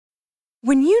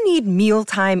When you need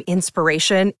mealtime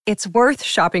inspiration, it's worth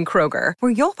shopping Kroger,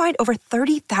 where you'll find over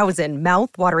 30,000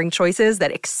 mouth-watering choices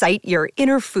that excite your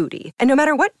inner foodie. And no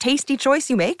matter what tasty choice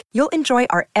you make, you'll enjoy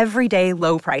our everyday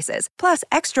low prices, plus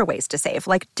extra ways to save,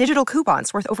 like digital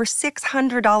coupons worth over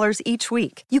 $600 each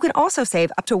week. You can also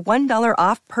save up to $1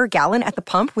 off per gallon at the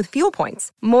pump with fuel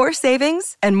points. More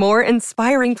savings and more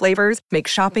inspiring flavors make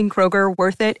shopping Kroger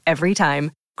worth it every time.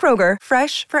 Kroger,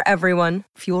 fresh for everyone.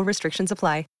 Fuel restrictions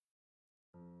apply.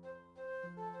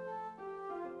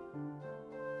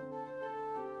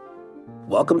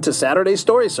 Welcome to Saturday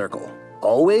Story Circle,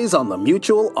 always on the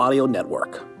Mutual Audio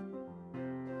Network.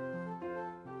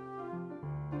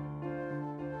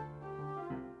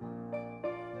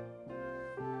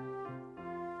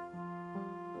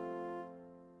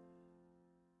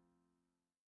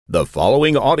 The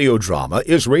following audio drama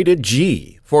is rated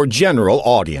G for general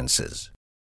audiences.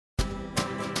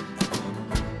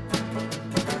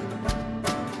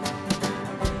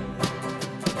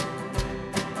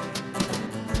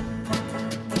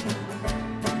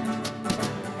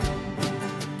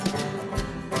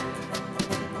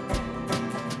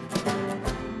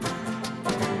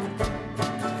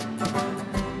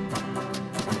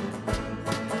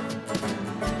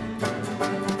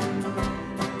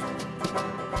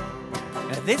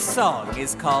 This song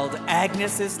is called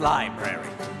Agnes's Library.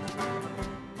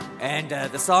 And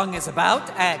the song is about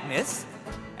Agnes,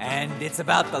 and it's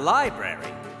about the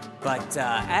library. But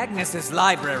Agnes's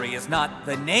Library is not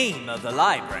the name of the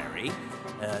library.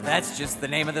 That's just the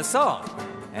name of the song.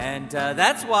 And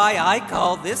that's why I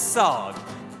call this song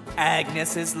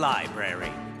Agnes's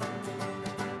Library.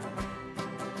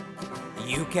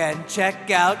 You can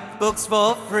check out books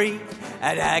for free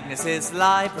at Agnes's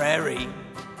Library.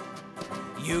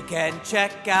 You can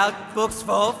check out books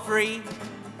for free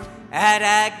at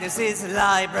Agnes's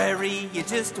Library. You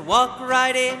just walk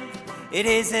right in, it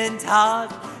isn't hard.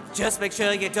 Just make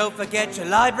sure you don't forget your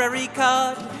library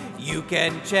card. You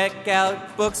can check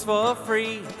out books for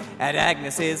free at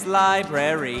Agnes's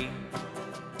Library.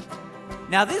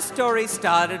 Now, this story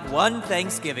started one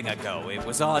Thanksgiving ago. It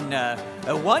was on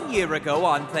 1 year ago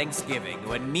on Thanksgiving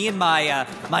when me and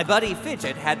my buddy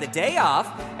Fidget had the day off,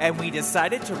 and we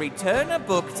decided to return a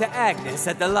book to Agnes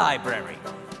at the library.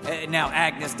 Now,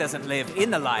 Agnes doesn't live in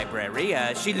the library.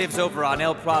 She lives over on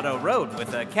El Prado Road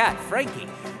with a cat, Frankie.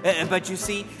 But you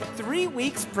see, 3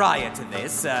 weeks prior to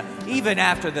this, even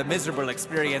after the miserable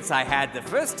experience I had the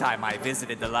first time I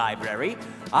visited the library,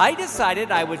 I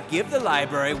decided I would give the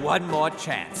library one more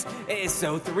chance.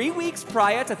 So 3 weeks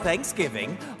prior to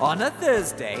Thanksgiving, on a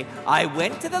Thursday, I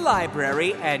went to the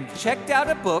library and checked out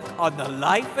a book on the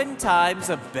life and times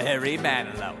of Barry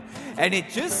Manilow. And it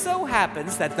just so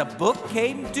happens that the book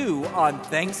came due on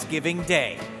Thanksgiving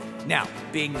Day. Now,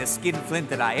 being the skinflint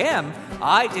that I am,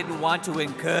 I didn't want to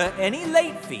incur any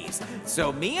late fees,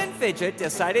 so me and Fidget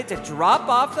decided to drop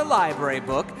off the library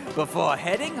book before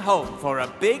heading home for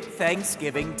a big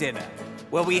Thanksgiving dinner.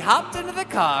 Well, we hopped into the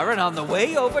car, and on the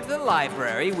way over to the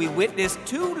library, we witnessed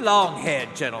two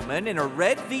long-haired gentlemen in a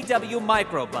red VW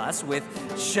microbus with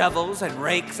shovels and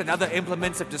rakes and other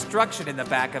implements of destruction in the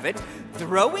back of it,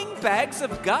 throwing bags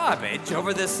of garbage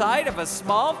over the side of a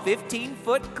small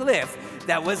 15-foot cliff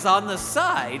that was on the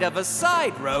side of a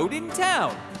side road in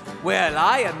town. Well,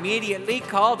 I immediately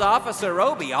called Officer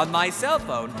Obi on my cell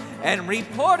phone and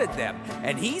reported them,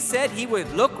 and he said he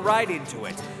would look right into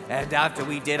it. And after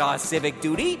we did our civic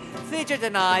duty, Fidget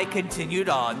and I continued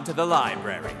on to the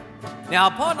library. Now,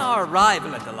 upon our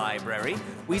arrival at the library,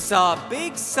 we saw a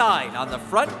big sign on the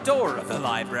front door of the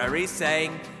library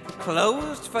saying,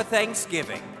 "Closed for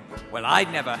Thanksgiving." Well,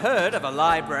 I'd never heard of a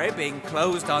library being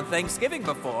closed on Thanksgiving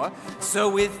before, so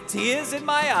with tears in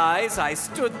my eyes, I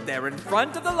stood there in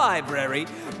front of the library,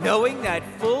 knowing that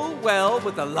full well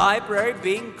with the library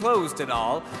being closed and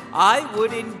all, I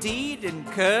would indeed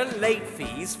incur late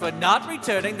fees for not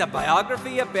returning the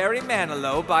biography of Barry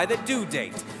Manilow by the due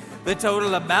date, the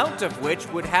total amount of which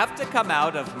would have to come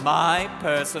out of my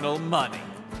personal money.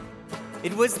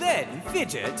 It was then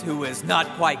Fidget, who was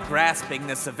not quite grasping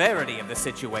the severity of the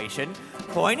situation,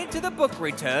 pointed to the book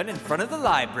return in front of the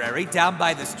library down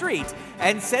by the street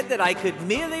and said that I could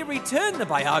merely return the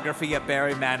biography of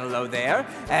Barry Manilow there,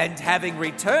 and having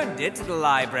returned it to the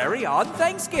library on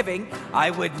Thanksgiving,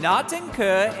 I would not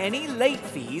incur any late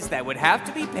fees that would have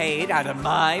to be paid out of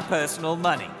my personal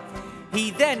money.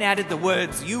 He then added the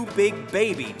words, "you big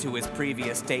baby," to his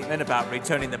previous statement about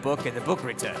returning the book in the book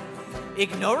return.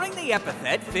 Ignoring the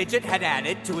epithet Fidget had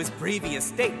added to his previous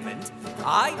statement,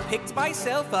 I picked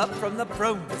myself up from the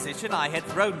prone position I had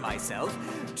thrown myself,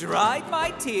 dried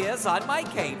my tears on my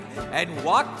cape, and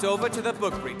walked over to the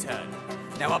book return.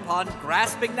 Now, upon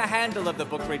grasping the handle of the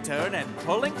book return and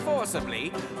pulling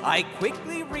forcibly, I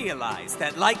quickly realized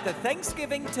that, like the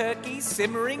Thanksgiving turkey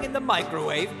simmering in the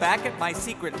microwave back at my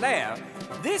secret lair,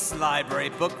 this library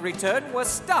book return was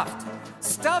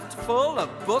stuffed full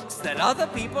of books that other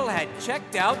people had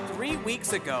checked out 3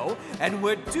 weeks ago and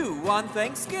were due on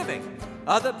Thanksgiving.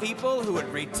 Other people who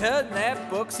would return their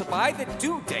books by the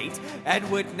due date and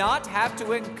would not have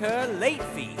to incur late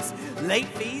fees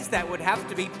that would have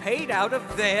to be paid out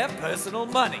of their personal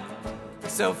money.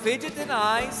 So Fidget and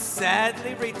I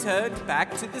sadly returned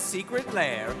back to the secret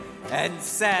lair and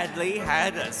sadly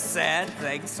had a sad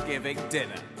Thanksgiving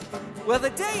dinner. Well, the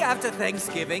day after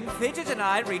Thanksgiving, Fidget and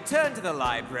I returned to the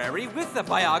library with the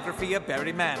biography of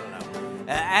Barry Manilow.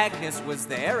 Agnes was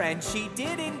there, and she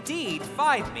did indeed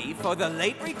find me for the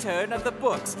late return of the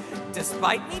books,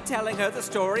 despite me telling her the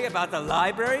story about the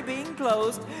library being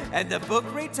closed and the book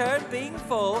return being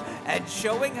full, and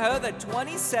showing her the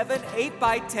 27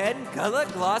 8x10 color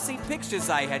glossy pictures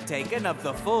I had taken of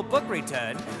the full book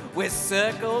return, with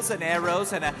circles and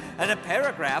arrows and a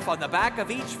paragraph on the back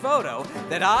of each photo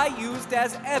that I used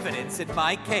as evidence in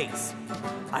my case.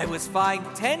 I was fined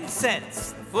 10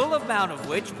 cents, the full amount of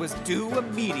which was due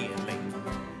immediately.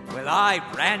 Well, I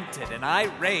ranted and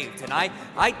I raved and I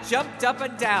jumped up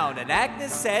and down, and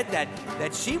Agnes said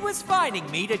that she was fining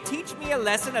me to teach me a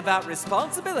lesson about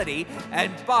responsibility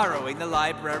and borrowing the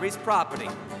library's property.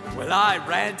 Well, I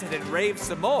ranted and raved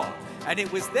some more, and it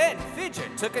was then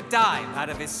Fidget took a dime out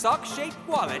of his sock-shaped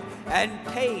wallet and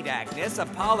paid Agnes,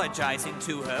 apologizing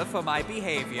to her for my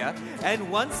behavior, and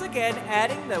once again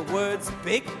adding the words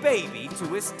 "big baby" to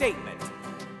his statement.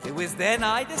 It was then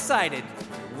I decided,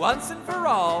 once and for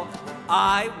all,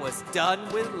 I was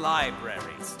done with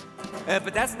libraries.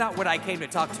 But that's not what I came to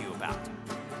talk to you about.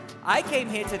 I came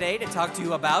here today to talk to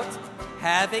you about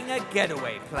having a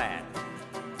getaway plan.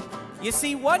 You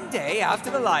see, one day after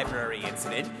the library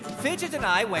incident, Fidget and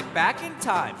I went back in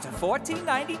time to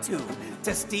 1492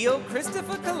 to steal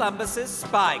Christopher Columbus's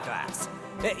spyglass.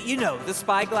 You know, the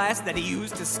spyglass that he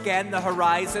used to scan the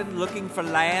horizon looking for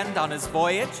land on his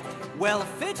voyage? Well,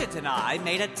 Fidget and I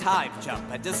made a time jump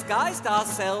and disguised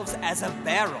ourselves as a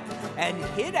barrel and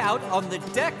hid out on the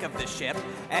deck of the ship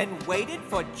and waited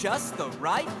for just the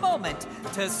right moment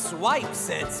to swipe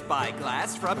said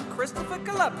spyglass from Christopher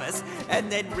Columbus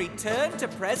and then return to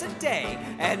present day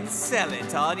and sell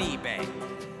it on eBay.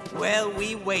 Well,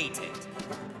 we waited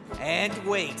and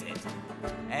waited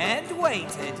and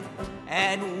waited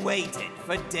and waited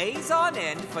for days on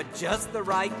end for just the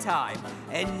right time,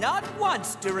 and not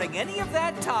once during any of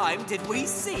that time did we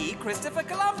see Christopher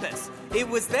Columbus. It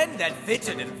was then that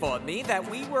Fidget informed me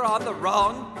that we were on the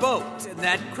wrong boat, and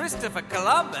that Christopher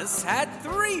Columbus had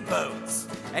 3 boats,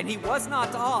 and he was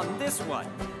not on this one.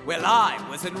 Well, I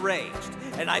was enraged,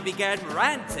 and I began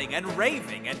ranting and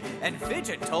raving, and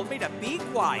Fidget told me to be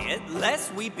quiet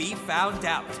lest we be found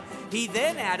out. He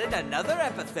then added another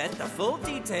epithet, the full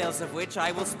details of which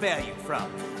I will spare you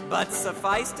from, but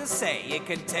suffice to say it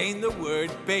contained the word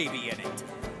baby in it.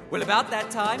 Well, about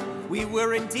that time, we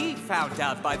were indeed found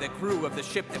out by the crew of the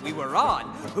ship that we were on,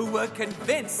 who were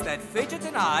convinced that Fidget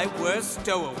and I were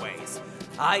stowaways.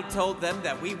 I told them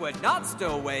that we were not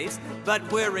stowaways,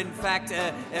 but were in fact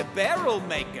barrel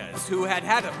makers who had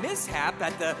had a mishap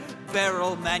at the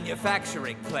barrel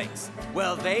manufacturing place.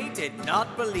 Well, they did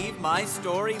not believe my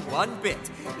story one bit,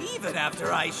 even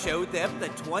after I showed them the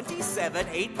 27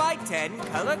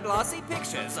 8x10 color glossy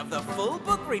pictures of the full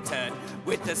book return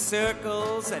with the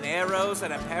circles and arrows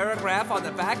and a paragraph on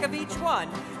the back of each one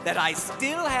that I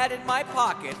still had in my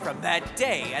pocket from that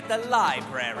day at the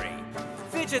library.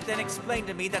 Fidget then explained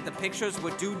to me that the pictures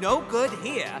would do no good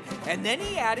here, and then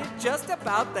he added just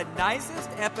about the nicest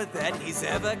epithet he's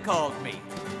ever called me.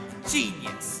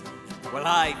 Genius. Well,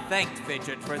 I thanked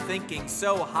Fidget for thinking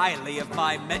so highly of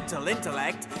my mental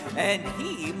intellect, and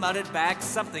he muttered back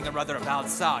something or other about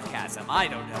sarcasm. I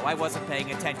don't know, I wasn't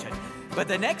paying attention. But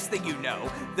the next thing you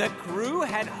know, the crew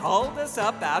had hauled us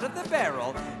up out of the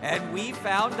barrel, and we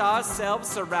found ourselves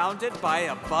surrounded by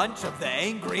a bunch of the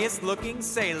angriest-looking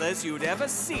sailors you'd ever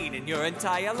seen in your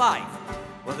entire life.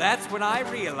 Well, that's when I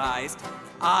realized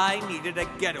I needed a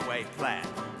getaway plan.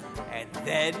 And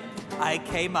then I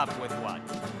came up with one.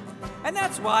 And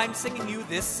that's why I'm singing you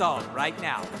this song right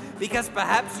now, because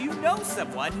perhaps you know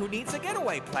someone who needs a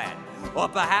getaway plan. Or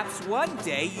perhaps one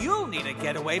day you'll need a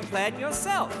getaway plan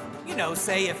yourself. You know,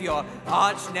 say if your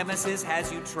arch nemesis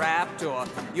has you trapped, or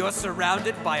you're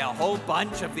surrounded by a whole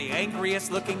bunch of the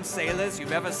angriest looking sailors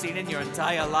you've ever seen in your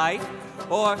entire life.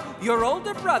 Or your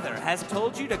older brother has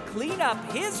told you to clean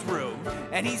up his room,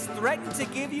 and he's threatened to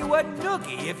give you a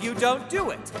noogie if you don't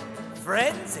do it.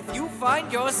 Friends, if you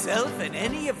find yourself in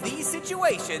any of these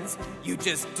situations, you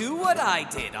just do what I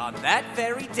did on that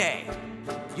very day.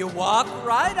 You walk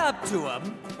right up to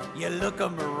them, you look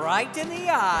them right in the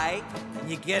eye, and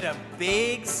you get a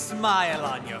big smile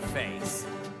on your face.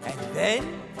 And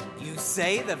then you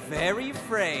say the very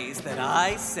phrase that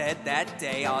I said that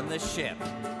day on the ship.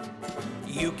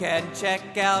 You can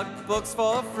check out books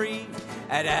for free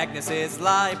at Agnes's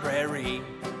library.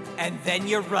 And then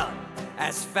you run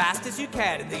as fast as you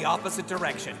can in the opposite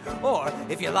direction. Or,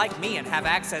 if you're like me and have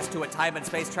access to a time and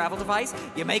space travel device,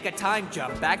 you make a time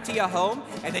jump back to your home,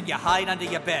 and then you hide under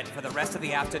your bed for the rest of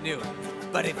the afternoon.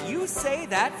 But if you say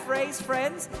that phrase,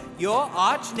 friends, your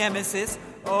arch nemesis,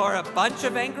 or a bunch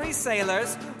of angry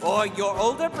sailors, or your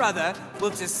older brother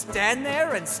will just stand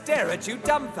there and stare at you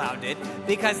dumbfounded,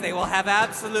 because they will have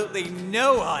absolutely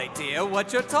no idea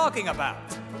what you're talking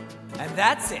about. And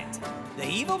that's it. The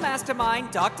evil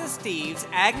mastermind, Dr. Steve's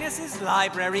Agnes's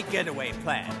Library Getaway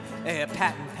Plan,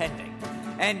 patent pending.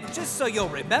 And just so you'll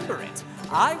remember it,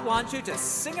 I want you to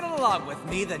sing it along with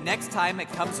me the next time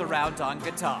it comes around on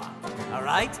guitar. All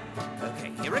right?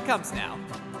 Okay, here it comes now.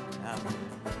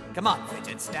 Come on,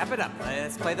 Fidget, snap it up.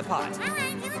 Let's play the part. All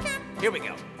right, here we go. Here we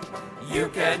go. You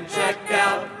can check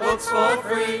out books for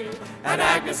free at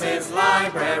Agnes's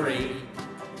Library.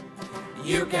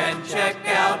 You can check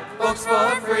out books for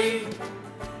free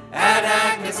at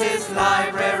Agnes's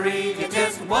Library. You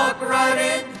just walk right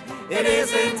in, it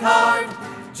isn't hard.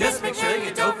 Just make sure you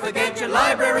don't forget your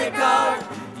library card.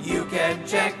 You can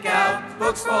check out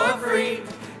books for free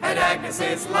at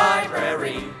Agnes's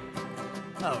Library.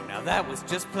 Oh, now that was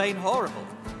just plain horrible.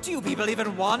 Do you people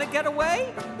even want to get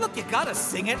away? Look, you gotta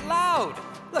sing it loud.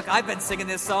 Look, I've been singing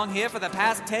this song here for the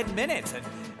past 10 minutes,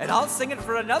 and I'll sing it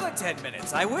for another 10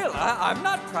 minutes. I will. I'm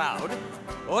not proud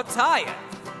or tired.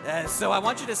 So I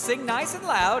want you to sing nice and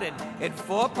loud and in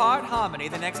 4-part harmony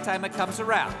the next time it comes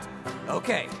around.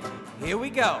 Okay, here we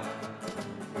go.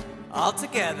 All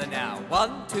together now.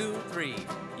 1, 2, 3.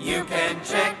 You can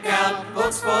check out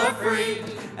books for free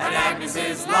at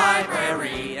Agnes's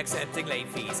Library, accepting late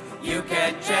fees. You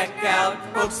can check out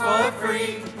books for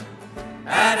free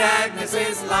at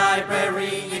Agnes's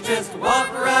Library. You just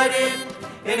walk right in,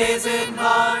 it isn't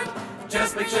hard.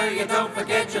 Just make sure you don't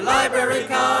forget your library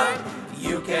card.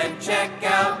 You can check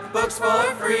out books for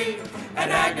free at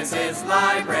Agnes's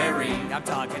Library. I'm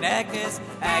talking Agnes,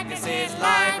 Agnes's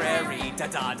Library.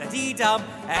 Da-da-da-dee-dum,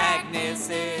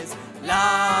 Agnes's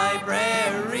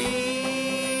Library.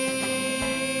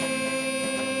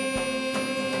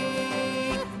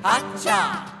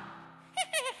 Ha-cha!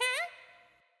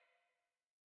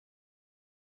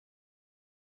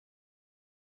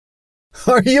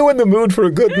 Are you in the mood for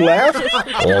a good laugh?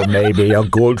 Or maybe a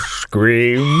good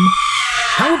scream?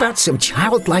 How about some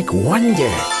childlike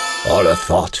wonder? Or a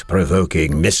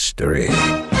thought-provoking mystery?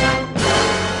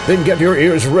 Then get your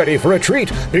ears ready for a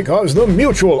treat, because the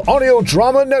Mutual Audio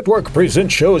Drama Network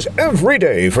presents shows every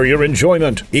day for your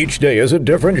enjoyment. Each day is a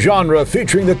different genre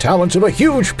featuring the talents of a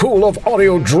huge pool of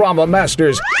audio drama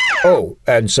masters. Oh,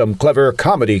 and some clever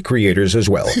comedy creators as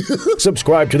well.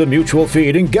 Subscribe to the Mutual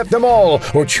feed and get them all,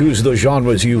 or choose the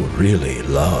genres you really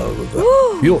love.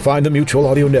 You'll find the Mutual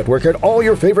Audio Network at all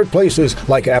your favorite places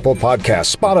like Apple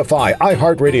Podcasts, Spotify,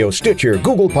 iHeartRadio, Stitcher,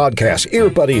 Google Podcasts,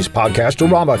 EarBuddies,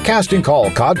 Podcastorama, Casting Call,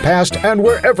 Codcast, and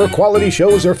wherever quality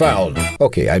shows are found.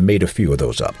 Okay, I made a few of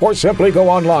those up. Or simply go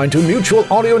online to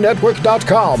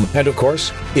MutualAudioNetwork.com. And of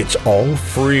course, it's all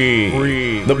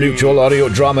free. The Mutual Audio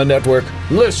Drama Network.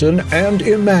 Listen and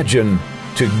imagine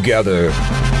together.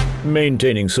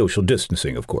 Maintaining social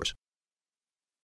distancing, of course.